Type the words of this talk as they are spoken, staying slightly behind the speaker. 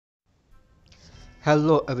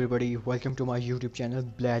Hello everybody, welcome to my YouTube channel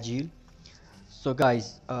BlehJeel. So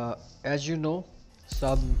guys, as you know,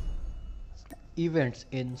 some events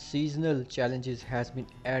in seasonal challenges has been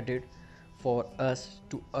added for us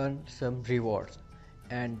to earn some rewards,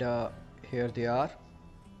 and here they are.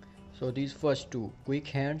 So these first two quick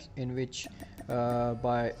hands, in which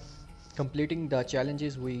by completing the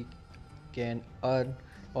challenges we can earn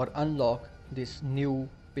or unlock this new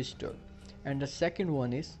pistol, and the second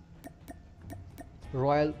one is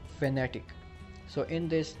Royal Fanatic. So in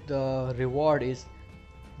this the reward is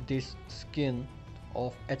this skin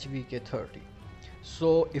of HVK30.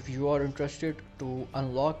 So if you are interested to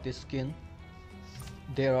unlock this skin,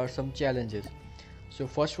 there are some challenges. So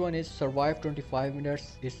first one is survive 25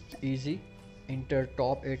 minutes. It's easy. Enter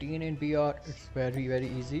top 18 in BR. It's very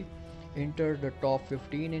easy. Enter the top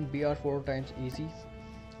 15 in BR 4 times. Easy.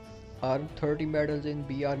 Earn 30 medals in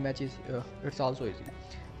BR matches. It's also easy.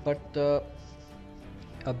 But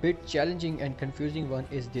a bit challenging and confusing one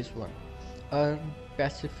is this one. Earn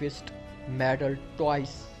Pacifist Medal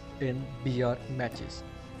twice in BR matches.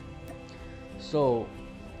 So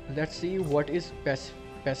let's see what is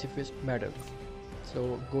Pacifist Medal.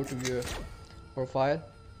 So go to your profile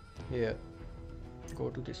here,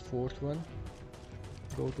 go to this fourth one,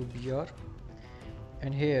 go to BR,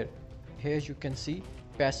 and here you can see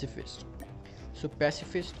Pacifist. So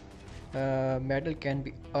Pacifist medal can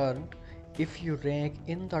be earned if you rank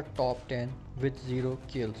in the top 10 with 0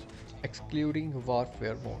 kills, excluding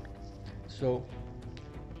warfare mode. So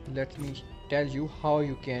let me tell you how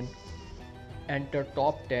you can enter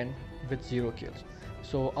top 10 with 0 kills.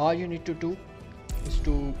 So all you need to do is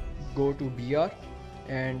to go to BR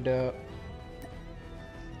and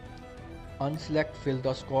unselect fill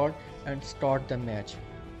the squad and start the match.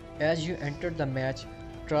 As you enter the match,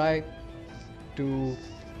 try to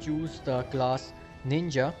choose the class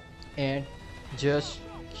ninja and just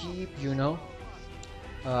keep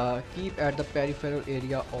keep at the peripheral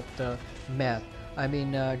area of the map. I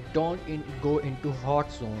mean, don't go into hot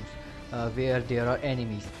zones where there are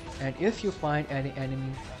enemies, and if you find any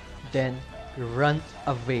enemy, then run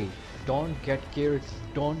away. Don't get killed,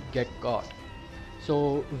 don't get caught.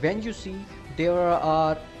 So when you see there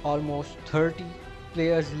are almost 30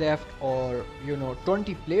 players left, or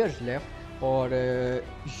 20 players left, or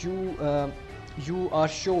you are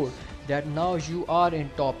sure that now you are in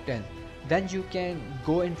top 10, then you can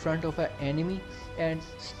go in front of an enemy and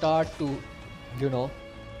start to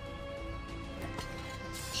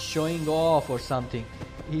showing off or something.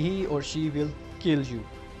 He or she will kill you.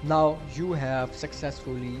 Now you have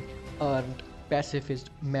successfully earned Pacifist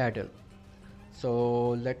Medal.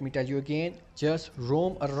 So let me tell you again, just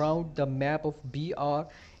roam around the map of BR,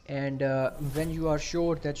 and when you are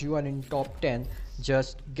sure that you are in top 10,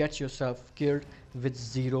 just get yourself killed with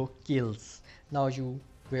 0 kills. Now you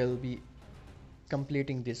will be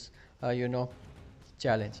completing this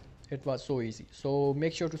challenge. It was so easy. So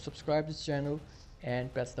make sure to subscribe this channel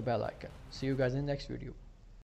and press the bell icon. See you guys in the next video.